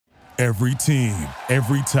Every team,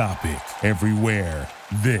 every topic, everywhere.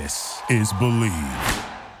 This is Believe.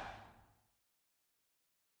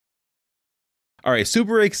 All right,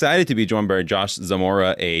 super excited to be joined by Josh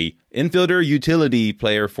Zamora, a infielder utility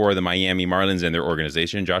player for the Miami Marlins and their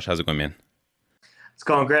organization. Josh, how's it going, man? It's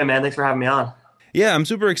going great, man. Thanks for having me on. Yeah, I'm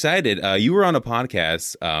super excited. You were on a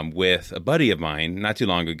podcast with a buddy of mine not too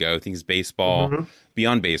long ago. I think it's baseball,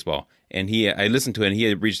 Beyond Baseball. And I listened to it, and he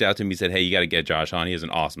had reached out to me and said, hey, you got to get Josh on. He has an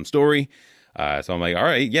awesome story. So I'm like, all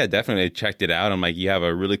right, yeah, definitely. I checked it out. I'm like, you have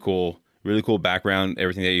a really cool background,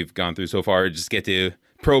 everything that you've gone through so far. Just get to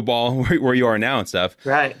pro ball where you are now and stuff.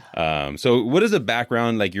 Right. So what is the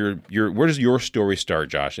background, like where does your story start,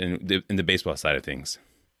 Josh, in the baseball side of things?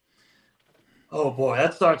 Oh, boy,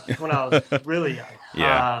 that starts when I was really young.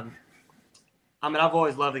 Yeah. I mean, I've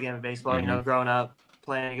always loved the game of baseball, you know, growing up,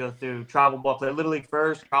 playing to go through travel ball, play Little League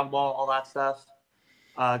first, travel ball, all that stuff.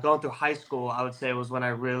 Going through high school, I would say was when I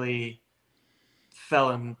really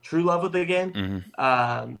fell in true love with the game.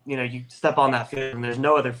 You know, you step on that field and there's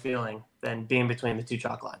no other feeling than being between the two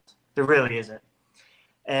chalk lines. There really isn't.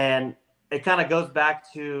 And it kind of goes back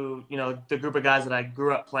to, you know, the group of guys that I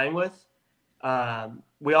grew up playing with.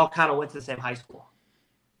 We all kind of went to the same high school,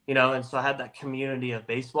 you know, and so I had that community of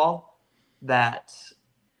baseball that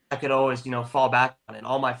I could always, you know, fall back on. And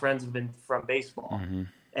all my friends have been from baseball.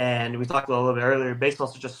 And we talked a little bit earlier,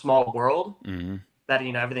 baseball's such a small world that,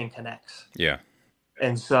 you know, everything connects. Yeah.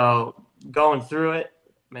 And so going through it,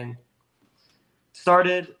 I mean,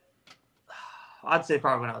 started, I'd say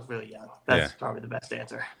probably when I was really young. That's probably the best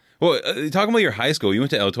answer. Well, talking about your high school, you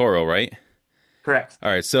went to El Toro, right? Correct. All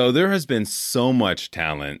right. So there has been so much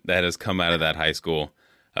talent that has come out of that high school.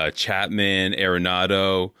 Chapman,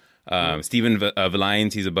 Arenado, Steven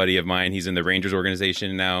Valiant, he's a buddy of mine. He's in the Rangers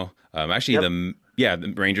organization now. The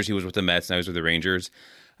Rangers, he was with the Mets, now he's with the Rangers.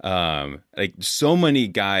 Like so many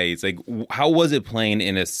guys, like how was it playing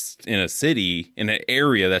in a city, in an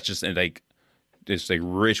area that's just like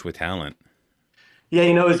rich with talent? Yeah,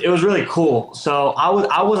 you know, it was really cool. So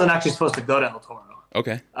I wasn't actually supposed to go to El Toro.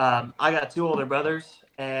 Okay. I got two older brothers,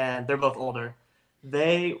 and they're both older.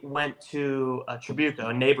 They went to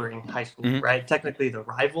Tribuco, a neighboring high school, right? Technically the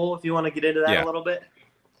rival, if you want to get into that a little bit.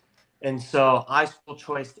 And so I school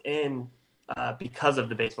choiced in because of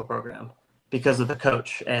the baseball program, because of the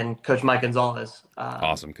coach, and Coach Mike Gonzalez.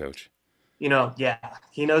 Awesome coach. You know,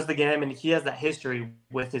 he knows the game, and he has that history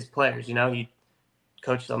with his players. You know, he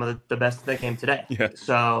coached some of the best that came today. Yeah.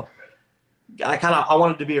 So I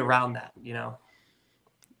wanted to be around that, you know.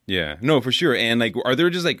 Yeah, no, for sure. And like, are there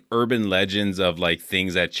just like urban legends of like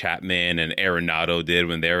things that Chapman and Arenado did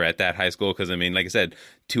when they were at that high school? Because I mean, like I said,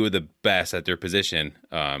 two of the best at their position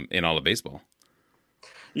in all of baseball.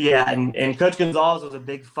 Yeah, and Coach Gonzalez was a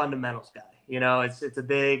big fundamentals guy. You know, it's a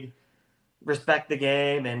big respect the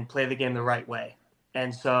game and play the game the right way.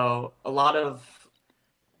 And so a lot of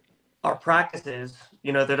our practices,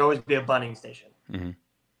 you know, there'd always be a bunting station.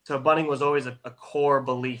 So bunting was always a core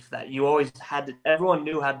belief that you always everyone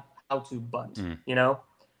knew how to bunt, you know?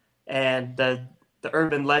 And the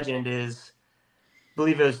urban legend is, I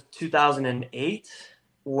believe it was 2008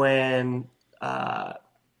 when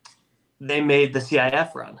they made the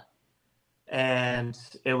CIF run. And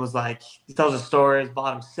it was like, he tells a story, it's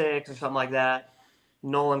bottom six or something like that.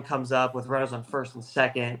 Nolan comes up with runners on first and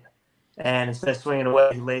second, and instead of swinging away,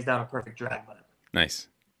 he lays down a perfect drag bunt. Nice.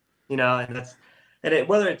 You know, and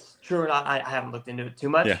whether it's true or not, I haven't looked into it too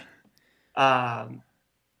much. Yeah.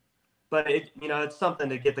 But you know, it's something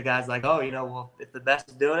to get the guys like, oh, you know, well, if the best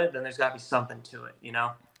is doing it, then there's got to be something to it, you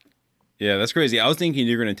know? Yeah, that's crazy. I was thinking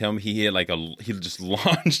you were going to tell me he just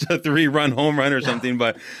launched a 3-run home run or something,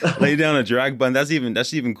 but laid down a drag bunt. That's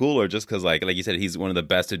even cooler, just because like you said, he's one of the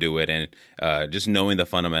best to do it, and just knowing the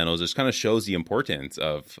fundamentals just kind of shows the importance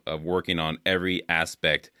of working on every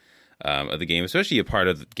aspect of the game, especially a part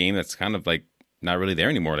of the game that's kind of like not really there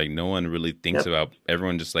anymore. Like no one really thinks about,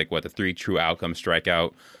 everyone just like the 3 true outcomes: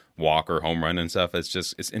 strikeout, walk, or home run and stuff.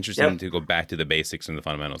 It's interesting to go back to the basics and the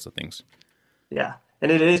fundamentals of things. Yeah.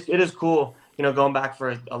 And it is cool, you know, going back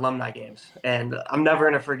for alumni games. And I'm never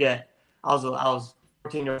going to forget, I was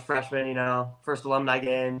 14-year-old freshman, you know, first alumni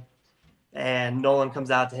game, and Nolan comes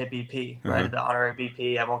out to hit BP, right? The honorary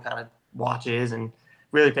BP. Everyone kind of watches and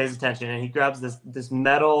really pays attention. And he grabs this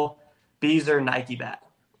metal Beezer Nike bat.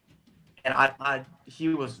 And he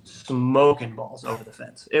was smoking balls over the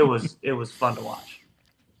fence. It was fun to watch.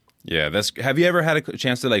 Yeah, have you ever had a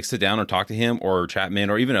chance to like sit down or talk to him or Chapman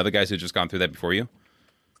or even other guys who've just gone through that before you?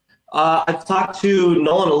 I've talked to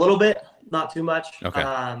Nolan a little bit, not too much.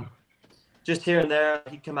 Okay. Just here and there,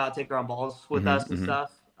 he'd come out, take ground balls with us and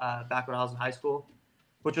stuff. Back when I was in high school,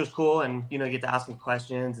 which was cool. And, you get to ask him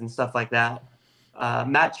questions and stuff like that.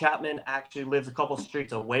 Matt Chapman actually lives a couple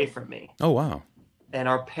streets away from me. Oh, wow. And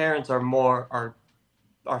our parents are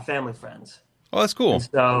our family friends. Oh, that's cool. And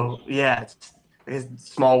so, yeah, it's a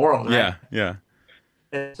small world, right? Yeah, yeah.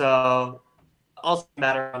 And so I'll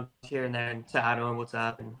Matt around here and there and say hi to him, what's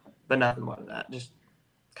up, but nothing more than that. Just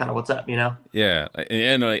kind of what's up, Yeah,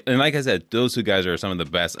 and like I said, those two guys are some of the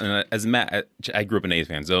best. And as Matt, I grew up an A's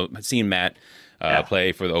fan, so seeing Matt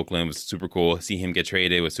play for the Oakland was super cool. See him get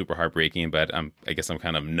traded was super heartbreaking, but I guess I'm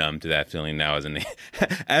kind of numb to that feeling now as an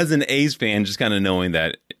as an A's fan, just kind of knowing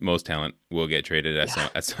that most talent will get traded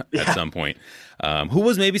at some point. Who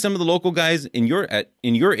was maybe some of the local guys in your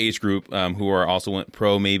age group who are also went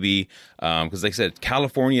pro maybe? Because like I said,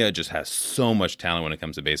 California just has so much talent when it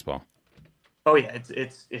comes to baseball. Oh yeah,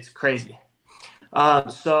 it's crazy.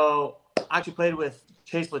 So I actually played with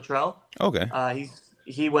Chase Luttrell. Okay.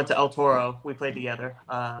 He went to El Toro. We played together,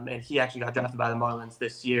 and he actually got drafted by the Marlins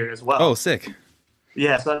this year as well. Oh, sick.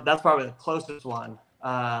 Yeah, so that's probably the closest one.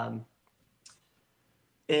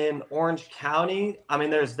 In Orange County, I mean,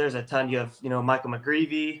 there's a ton. You have Michael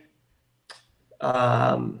McGreevy.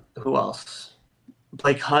 Who else?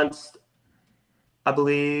 Blake Hunt's, I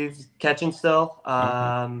believe, catching still.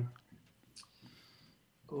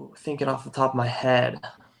 Thinking off the top of my head.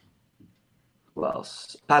 Who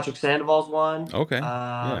else? Patrick Sandoval's one. Okay.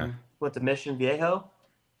 Went to Mission Viejo.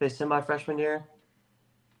 Faced him my freshman year.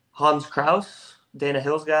 Hans Kraus, Dana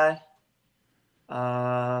Hill's guy. Who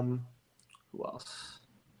else?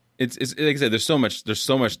 It's like I said, there's so much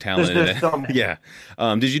talent in it. So many. Yeah.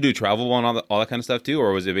 Did you do travel ball and all that kind of stuff too,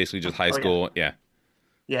 or was it basically just high school? Yeah.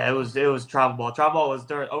 Yeah, it was travel ball. Travel ball was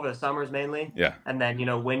over the summers mainly. Yeah. And then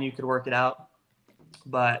when you could work it out.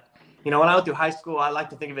 But when I went through high school, I like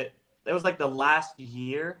to think of it. It was like the last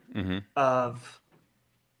year of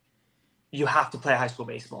you have to play high school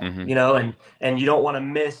baseball, and you don't want to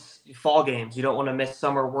miss fall games. You don't want to miss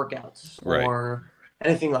summer workouts or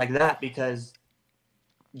anything like that because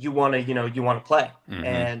you want to play.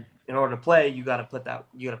 And in order to play, you got to put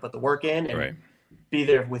the work in and be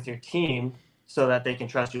there with your team so that they can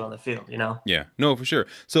trust you on the field, Yeah, no, for sure.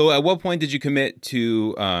 So at what point did you commit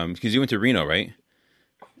to, because you went to Reno, right?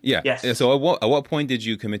 Yeah. Yes. So at what point did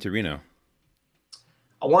you commit to Reno?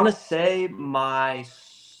 I want to say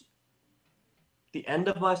the end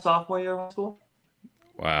of my sophomore year of high school.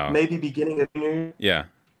 Wow. Maybe beginning of junior year. Yeah.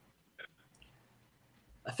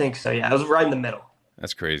 I think so. Yeah, I was right in the middle.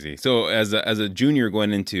 That's crazy. So as a junior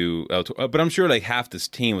going into, but I'm sure like half this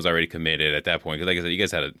team was already committed at that point. Because like I said, you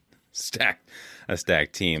guys had a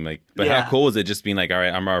stacked team. But how cool is it just being like, all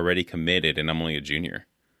right, I'm already committed and I'm only a junior?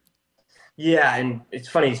 Yeah, and it's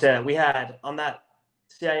funny you said that. We had on that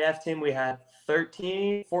CIF team, we had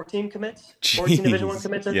 14 commits, 14 Division I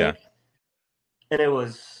commits, I think. And it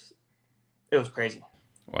was crazy.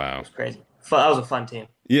 Wow. It was crazy. That was a fun team.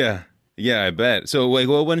 Yeah. Yeah, I bet. So,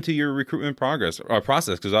 what went into your recruitment process?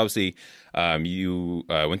 Because obviously, you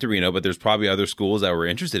went to Reno, but there's probably other schools that were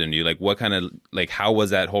interested in you. How was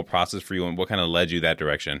that whole process for you, and what kind of led you that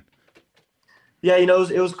direction? Yeah, it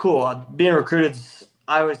was cool. Being recruited,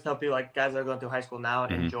 I always tell people, guys that are going through high school now,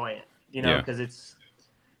 and enjoy it. Because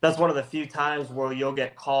that's one of the few times where you'll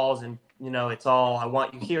get calls, and it's all I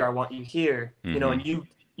want you here, I want you here. And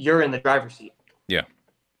you're in the driver's seat. Yeah.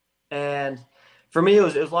 And for me, it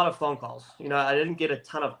was a lot of phone calls. I didn't get a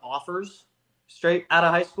ton of offers straight out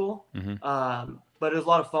of high school, but it was a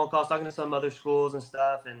lot of phone calls, talking to some other schools and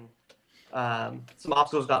stuff, and some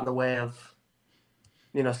obstacles got in the way of,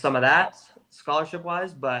 some of that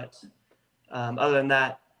scholarship-wise. But other than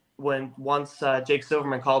that, once Jake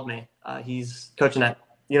Silverman called me, he's coaching at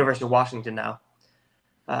University of Washington now.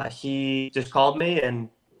 He just called me, and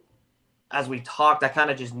as we talked, I kind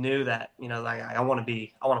of just knew that, I want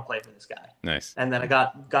to play for this guy. Nice. And then I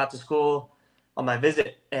got to school on my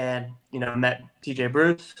visit and, met TJ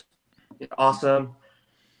Bruce. Awesome.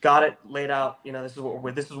 Got it laid out. This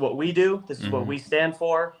is what we do. This is what we stand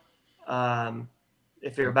for.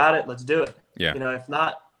 If you're about it, let's do it. Yeah. If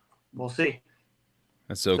not, we'll see.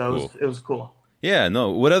 That's so cool. It was cool. Yeah.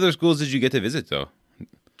 No. What other schools did you get to visit though?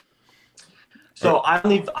 So I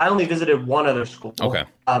only visited one other school. Okay.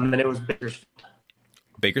 And it was Bakersfield.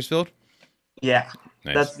 Bakersfield? Yeah.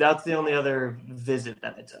 Nice. That's the only other visit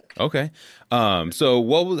that I took. Okay.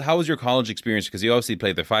 So how was your college experience? Because you obviously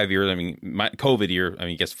played the 5 years. I mean, my COVID year.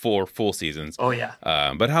 I guess 4 full seasons. Oh yeah.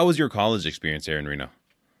 But how was your college experience there in Reno?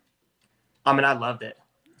 I mean, I loved it.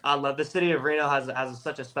 I love the city of Reno has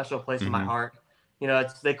such a special place in my heart.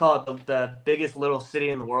 They call it the biggest little city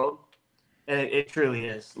in the world, and it truly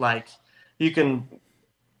is. You can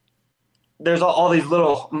there's all these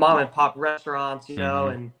little mom and pop restaurants, you know,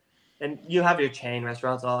 Mm-hmm. and you have your chain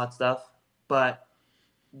restaurants, all that stuff, but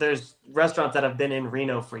there's restaurants that have been in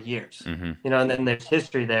Reno for years, Mm-hmm. you know, and then there's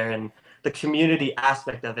history there and the community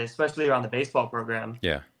aspect of it, especially around the baseball program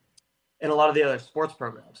Yeah. and a lot of the other sports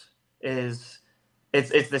programs, is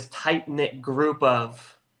it's this tight knit group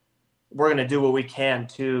of we're going to do what we can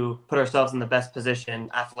to put ourselves in the best position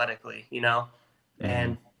athletically, you know, Mm-hmm.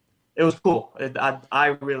 and it was cool. I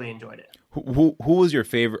really enjoyed it. Who was your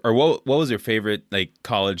favorite, or what was your favorite like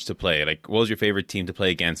college to play? Like, what was your favorite team to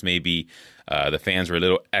play against? Maybe the fans were a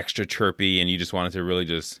little extra chirpy, and you just wanted to really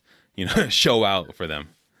just show out for them.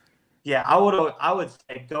 Yeah, I would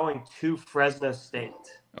say going to Fresno State.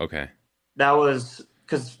 Okay. That was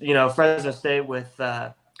because Fresno State with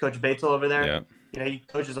Coach Batesel over there. Yeah. He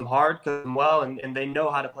coaches them hard, coaches them well, and they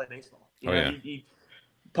know how to play baseball. Yeah. He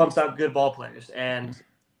pumps out good ball players. And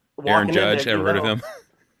Aaron walking Judge, in there, ever heard of him?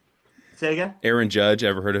 Say again? Aaron Judge,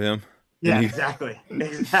 ever heard of him? Yeah, exactly.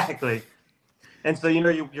 And so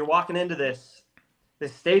you're walking into this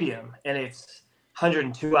stadium, and it's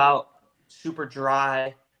 102 out, super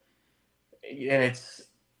dry, and it's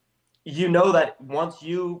that once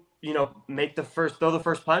you throw the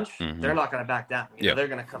first punch, Mhm. they're not going to back down. Yeah. They're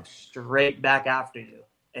going to come straight back after you,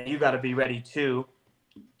 and you got to be ready to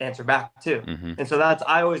answer back too. Mhm. And so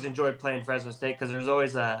I always enjoyed playing Fresno State because there's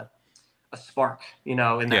always a spark, in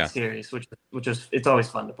that Yeah. series, which is it's always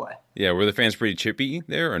fun to play. Yeah, were the fans pretty chippy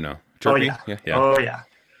there or no? Oh Chirpy? yeah. Yeah.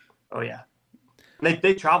 Oh yeah.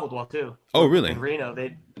 They traveled well too. Oh, really? In Reno,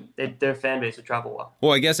 their fan base would travel well.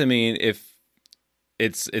 Well, I guess if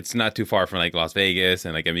it's not too far from like Las Vegas,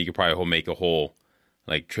 and you could probably make a whole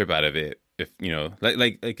like trip out of it. If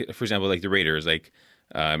like for example, like the Raiders,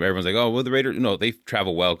 everyone's like, oh well, the Raiders, no, they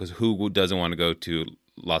travel well because who doesn't want to go to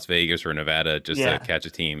Las Vegas or Nevada just Yeah. to catch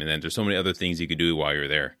a team? And then there's so many other things you could do while you're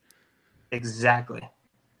there. Exactly.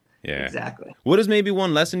 Yeah. Exactly. What is maybe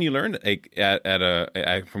one lesson you learned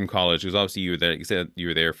like from college? Because obviously you were there. You said you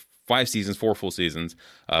were there 4 full seasons.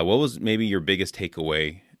 What was maybe your biggest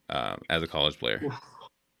takeaway as a college player?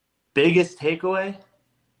 Biggest takeaway?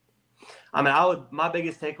 I mean, my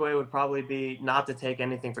biggest takeaway would probably be not to take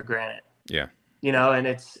anything for granted. Yeah. And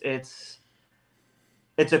it's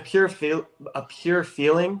a pure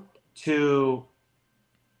feeling to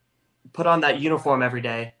put on that uniform every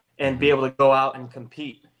day and be able to go out and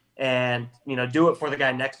compete and do it for the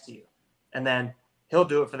guy next to you, and then he'll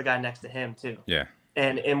do it for the guy next to him too. Yeah.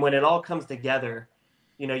 And when it all comes together,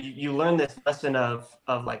 you learn this lesson of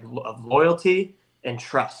loyalty and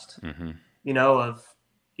trust. Mm-hmm.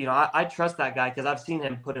 I trust that guy because I've seen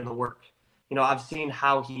him put in the work. I've seen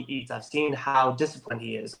how he eats. I've seen how disciplined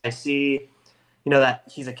he is. I see, that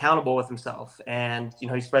he's accountable with himself, and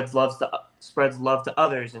he spreads love to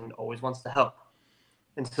others and always wants to help.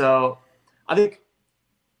 And so, I think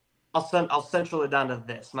I'll central it down to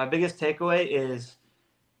this. My biggest takeaway is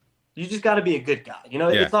you just got to be a good guy. Yeah.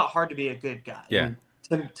 It's not hard to be a good guy. Yeah.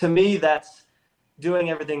 And to me, that's doing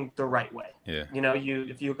everything the right way. Yeah.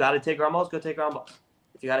 If you got to take ground balls, go take ground balls.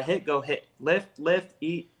 If you got to hit, go hit. Lift,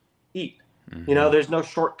 eat. Mm-hmm. There's no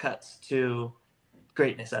shortcuts to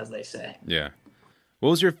greatness, as they say. Yeah. What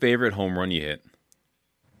was your favorite home run you hit?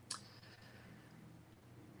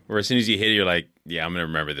 Or as soon as you hit it, you're like, yeah, I'm going to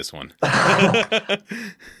remember this one.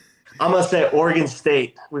 I'm going to say Oregon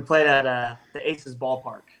State. We played at the Aces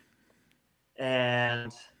ballpark.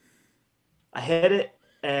 And I hit it,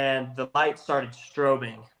 and the light started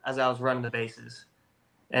strobing as I was running the bases.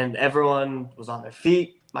 And everyone was on their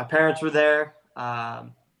feet. My parents were there.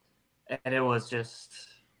 And it was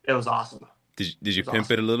awesome. Did you pimp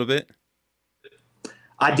awesome. it a little bit?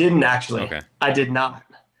 I didn't actually. Okay. I did not.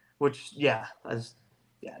 Which,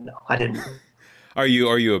 no, I didn't. Are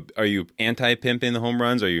you anti-pimp in the home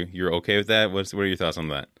runs? You're okay with that? What are your thoughts on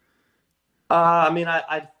that? I mean,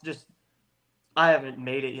 I haven't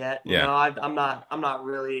made it yet. Yeah. I'm not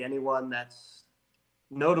really anyone that's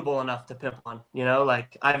notable enough to pimp on. I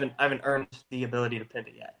haven't earned the ability to pimp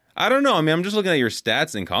it yet. I don't know. I mean, I'm just looking at your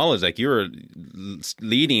stats in college. Like, you were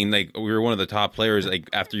leading, like, we were one of the top players, like,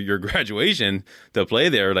 after your graduation to play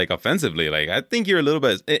there, like, offensively. Like, I think you're a little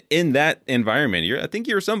bit in that environment. I think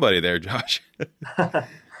you're somebody there, Josh.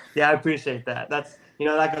 Yeah, I appreciate that. That's,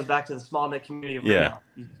 that goes back to the small knit community of Reno.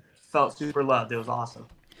 You felt super loved. It was awesome.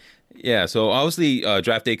 Yeah. So obviously,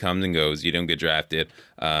 draft day comes and goes. You don't get drafted.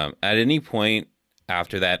 At any point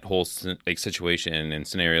after that whole situation and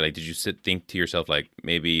scenario, like, did you think to yourself, like,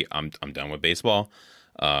 maybe I'm done with baseball?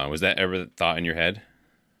 Was that ever thought in your head?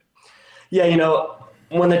 Yeah,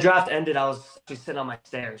 when the draft ended, I was just sitting on my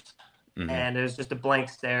stairs, Mm-hmm. and it was just a blank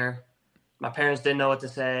stare. My parents didn't know what to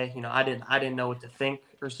say. I didn't know what to think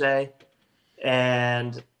or say.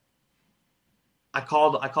 And I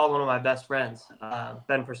called one of my best friends,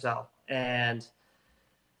 Ben Purcell, and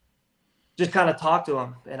just kind of talked to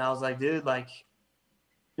him. And I was like, dude, like,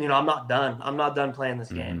 you know, I'm not done. I'm not done playing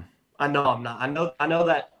this game. I know I'm not. I know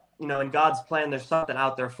that, you know, in God's plan, there's something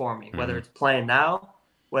out there for me, whether it's playing now,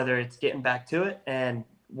 whether it's getting back to it and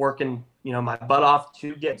working, you know, my butt off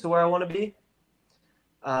to get to where I want to be.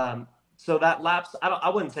 So that lapse, I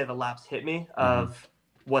wouldn't say the lapse hit me of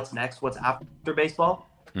what's next, what's after baseball.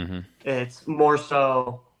 It's more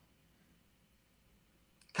so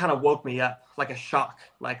kind of woke me up like a shock,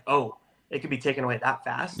 like, oh, it could be taken away that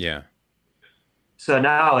fast. Yeah. So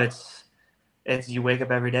now it's you wake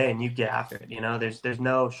up every day and you get after it. You know, there's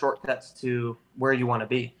no shortcuts to where you want to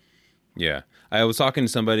be. Yeah. I was talking to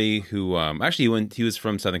somebody who actually he was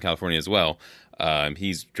from Southern California as well.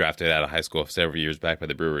 He's drafted out of high school several years back by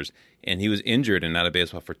the Brewers, and he was injured and out of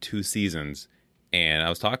baseball for 2 seasons. And I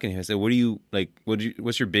was talking to him. I said,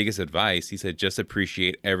 what's your biggest advice? He said, just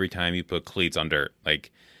appreciate every time you put cleats on dirt.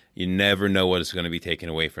 Like, you never know what is going to be taken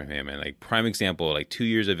away from him. And like, prime example, like 2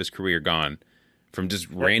 years of his career gone from just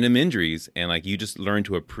random injuries. And like, you just learn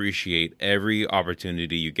to appreciate every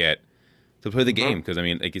opportunity you get to play the game. Because I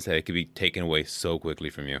mean, like you said, it could be taken away so quickly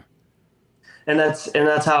from you. And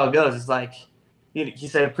that's how it goes. It's like, he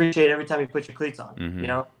said, appreciate every time you put your cleats on, you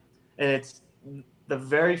know? And it's the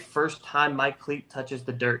very first time my cleat touches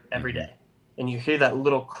the dirt every day. And you hear that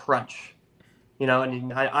little crunch, you know,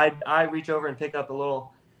 and I reach over and pick up a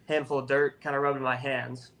little handful of dirt, kind of rub it in my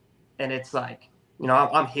hands. And it's like, you know,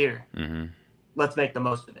 I'm here. Let's make the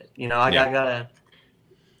most of it. You know,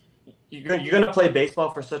 you're going to play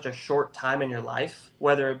baseball for such a short time in your life,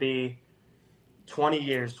 whether it be 20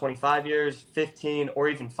 years, 25 years, 15, or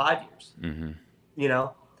even 5 years, you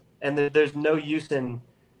know, and there's no use in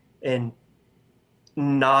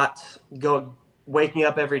not waking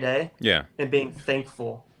up every day and being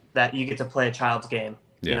thankful that you get to play a child's game,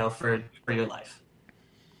 you know, for your life.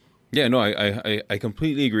 Yeah, no, I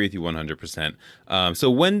completely agree with you 100%. So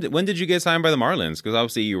when did you get signed by the Marlins? Because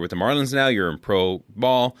obviously you're with the Marlins now, you're in pro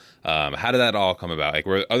ball. How did that all come about? Like,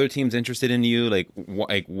 were other teams interested in you? Like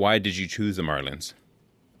why did you choose the Marlins?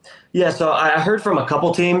 Yeah, so I heard from a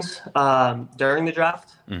couple teams during the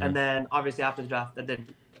draft, and then obviously after the draft that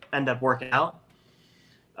didn't end up working out.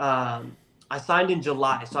 I signed in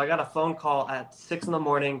July, so I got a phone call at 6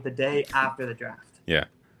 a.m. the day after the draft. Yeah.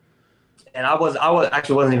 And I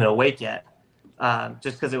actually wasn't even awake yet,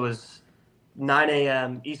 just because it was 9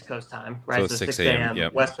 a.m. East Coast time, right? So 6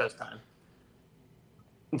 a.m. West Coast time.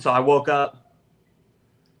 And so I woke up,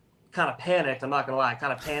 kind of panicked. I'm not gonna lie,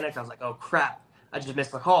 kind of panicked. I was like, "Oh crap! I just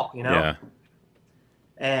missed the call," you know. Yeah.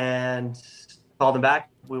 And called them back.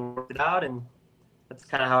 We worked it out, and that's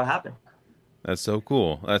kind of how it happened. That's so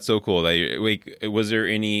cool. That's so cool. Was there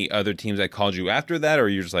any other teams that called you after that, or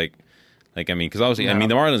you're just like, I mean, because obviously, no. I mean,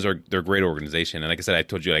 the Marlins they're a great organization, and like I said, I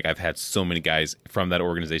told you, like, I've had so many guys from that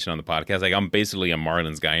organization on the podcast. Like, I'm basically a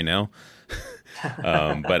Marlins guy now.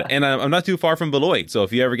 But I'm not too far from Beloit, so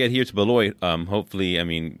if you ever get here to Beloit, hopefully, I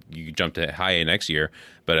mean, you jump to high A next year.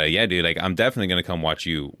 But yeah, dude, like, I'm definitely gonna come watch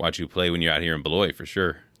you play when you're out here in Beloit for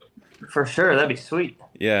sure. For sure, that'd be sweet.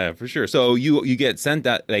 Yeah, for sure. So you get sent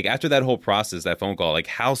that, like, after that whole process, that phone call, like,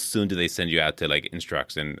 how soon do they send you out to like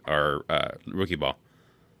instructs or rookie ball?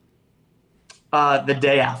 The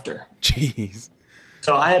day after. Jeez.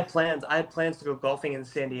 So I had plans to go golfing in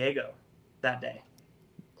San Diego that day.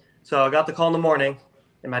 So I got the call in the morning,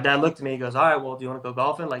 and my dad looked at me. He goes, "All right, well, do you want to go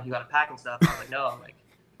golfing? Like, you got to pack and stuff." I was like, "No." I'm like,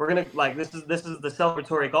 "We're gonna like this is the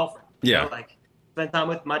celebratory golfer." You know, like, spend time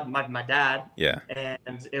with my dad. Yeah.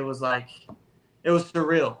 And it was like, it was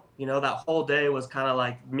surreal. You know, that whole day was kind of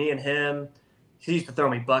like me and him. He used to throw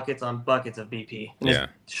me buckets on buckets of BP. And his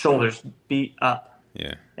shoulders beat up.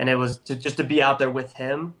 Yeah. And it was just to be out there with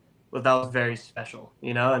him, that was very special,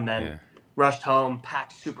 you know, and then rushed home,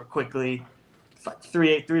 packed super quickly. It's like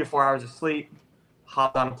 3 to 4 hours of sleep,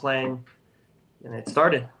 hopped on a plane, and it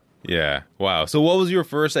started. Yeah. Wow. So what was your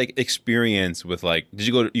first like experience with, like, did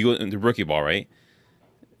you go into rookie ball, right?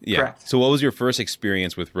 Yeah. Correct. So what was your first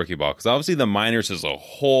experience with rookie ball? Because obviously the minors is a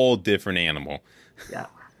whole different animal. Yeah.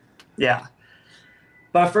 Yeah.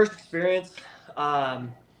 My first experience, are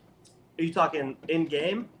you talking in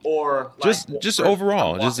game or like just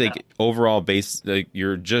overall, just like out? Overall base, like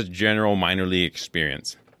your just general minor league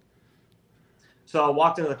experience? So I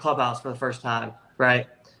walked into the clubhouse for the first time, right?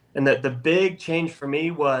 And the big change for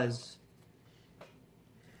me was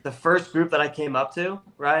the first group that I came up to,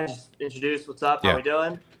 right? Just introduced, "What's up? How we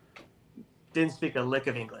doing?" Didn't speak a lick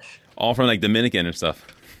of English. All from like Dominican and stuff.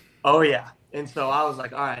 Oh yeah. And so I was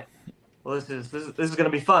like, all right, well, this is going to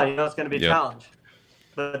be fun. You know, it's going to be a challenge.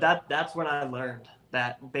 But that's when I learned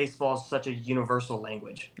that baseball is such a universal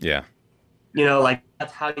language. Yeah. Like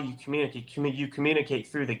that's how you communicate. You communicate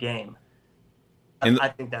through the game. And I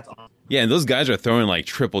think that's awesome. Yeah, and those guys are throwing like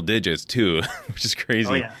triple digits too, which is crazy.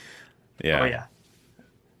 Oh yeah. Yeah. Oh yeah.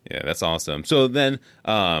 Yeah, that's awesome. So then,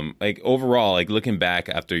 like overall, like looking back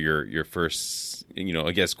after your first,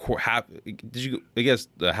 I guess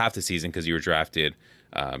half the season because you were drafted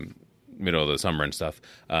middle of the summer and stuff.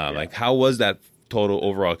 Like how was that total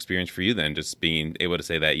overall experience for you then? Just being able to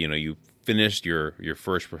say that you finished your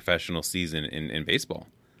first professional season in baseball.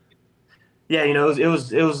 Yeah, it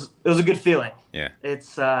was a good feeling. Yeah,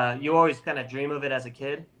 it's you always kind of dream of it as a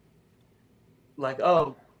kid. Like,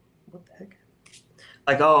 oh, what the heck?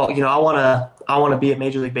 Like, oh, I want to be a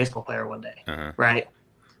Major League Baseball player one day, right?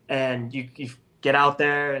 And you get out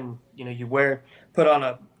there and you put on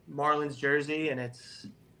a Marlins jersey and it's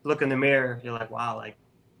look in the mirror. You're like, wow, like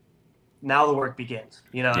now the work begins.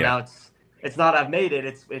 Now it's not I've made it.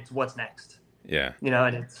 It's what's next. Yeah.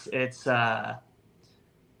 And it's I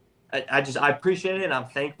appreciate it and I'm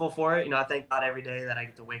thankful for it. I thank God every day that I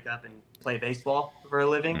get to wake up and play baseball for a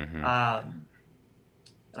living.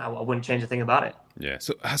 I wouldn't change a thing about it. Yeah.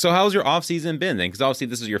 So how's your off season been then? Because obviously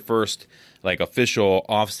this is your first like official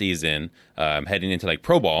off season, heading into like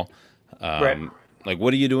pro ball. Right. Like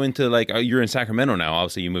what are you doing to like? You're in Sacramento now.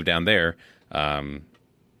 Obviously you moved down there.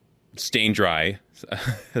 Staying dry.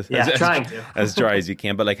 Trying to as dry as you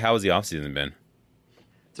can. But like, how has the off season been?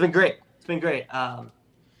 It's been great.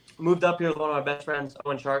 Moved up here with one of my best friends,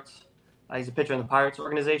 Owen Sharks. He's a pitcher in the Pirates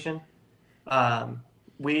organization.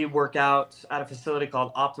 We work out at a facility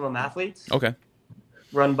called Optimum Athletes. Okay.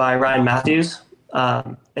 Run by Ryan Matthews.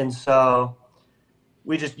 And so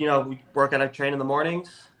we just, we work out, train in the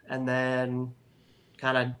mornings and then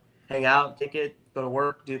kind of hang out, kick it, go to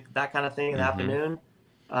work, do that kind of thing in the afternoon.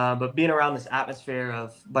 But being around this atmosphere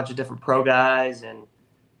of a bunch of different pro guys and,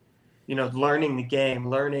 learning the game,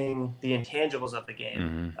 learning the intangibles of the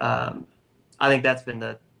game. I think that's been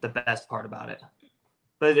the best part about it.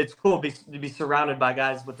 But it's cool to be surrounded by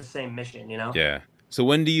guys with the same mission, Yeah. So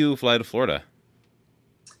when do you fly to Florida?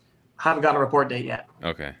 I haven't gotten a report date yet.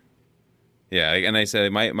 Okay. Yeah, and I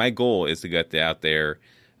said my goal is to get out there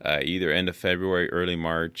either end of February, early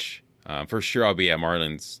March. For sure, I'll be at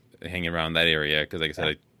Marlins hanging around that area because, like I said,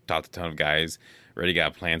 I talked to a ton of guys. Already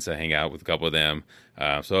got plans to hang out with a couple of them.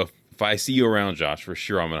 So if I see you around, Josh, for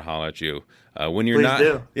sure I'm gonna holler at you. When you're Please not,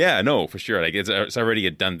 do. Yeah, no, for sure. Like it's already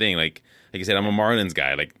a done thing. Like I said, I'm a Marlins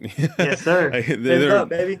guy. Like yes, sir. Like, up,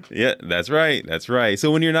 baby. Yeah, that's right. That's right. So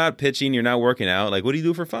when you're not pitching, you're not working out. Like, what do you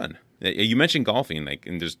do for fun? You mentioned golfing, like,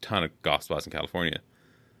 and there's a ton of golf spots in California.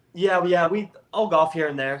 Yeah, I'll golf here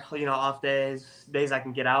and there. Off days I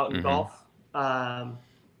can get out and golf. Other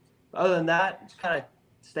than that, just kind of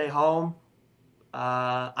stay home.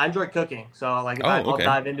 I enjoy cooking, so I'll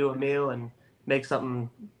dive into a meal and make something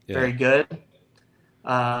very good.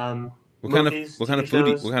 What kind of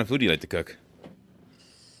food do you like to cook?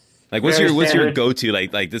 Like what's your go-to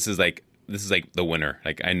like this is like the winner.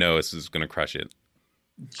 Like I know this is gonna crush it.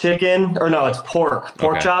 Chicken it's pork.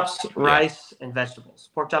 Pork chops, rice, and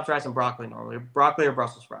vegetables. Pork chops, rice, and broccoli normally. Broccoli or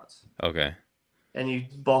Brussels sprouts. Okay. And you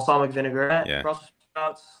balsamic vinaigrette, Brussels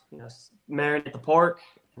sprouts, marinate the pork,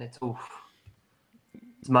 and it's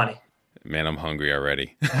money. Man, I'm hungry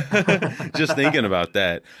already. Just thinking about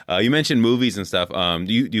that. You mentioned movies and stuff.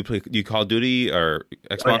 Do you Call of Duty or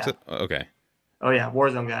Xbox? Oh, yeah. Okay. Oh yeah,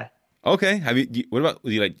 Warzone guy. Okay. What about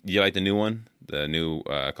do you like the new one, the new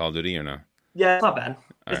Call of Duty or no? Yeah, it's not bad.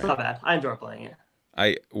 It's not bad. I enjoy playing it.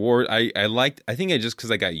 I think just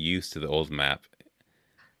because I got used to the old map.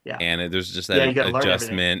 Yeah. And there's just that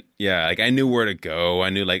adjustment. Yeah, like I knew where to go. I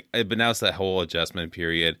knew but now it's that whole adjustment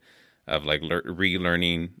period of like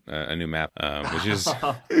relearning a new map, which is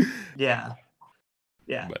yeah.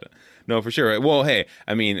 But no, for sure. Well, hey,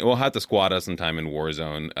 I mean, we'll have to squad us sometime in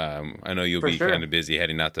Warzone. I know you'll be kind of busy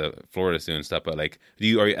heading out to Florida soon and stuff. But like, are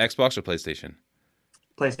you Xbox or PlayStation?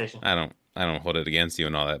 PlayStation. I don't hold it against you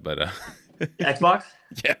and all that, but Xbox.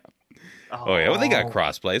 Yeah. Oh yeah. Well, they got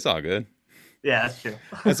crossplay. It's all good. Yeah, that's true.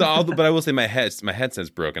 But I will say my headset's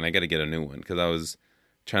broken. I got to get a new one because I was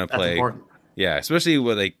trying to play. That's important. Yeah, especially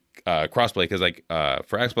with like crossplay because like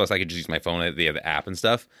for Xbox I could just use my phone. They have the app and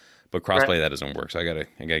stuff, but crossplay that doesn't work. So I gotta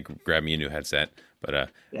grab me a new headset.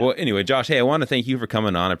 But well, anyway, Josh, hey, I want to thank you for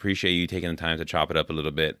coming on. I appreciate you taking the time to chop it up a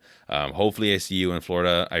little bit. Hopefully, I see you in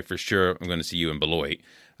Florida. I'm going to see you in Beloit,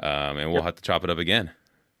 and we'll have to chop it up again.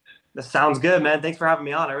 That sounds good, man. Thanks for having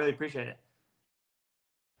me on. I really appreciate it.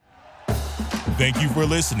 Thank you for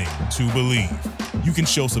listening to Believe. You can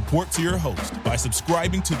show support to your host by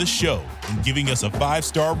subscribing to the show and giving us a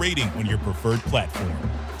 5-star rating on your preferred platform.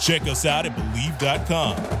 Check us out at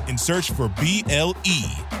Believe.com and search for BLEAV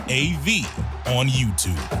on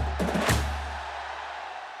YouTube.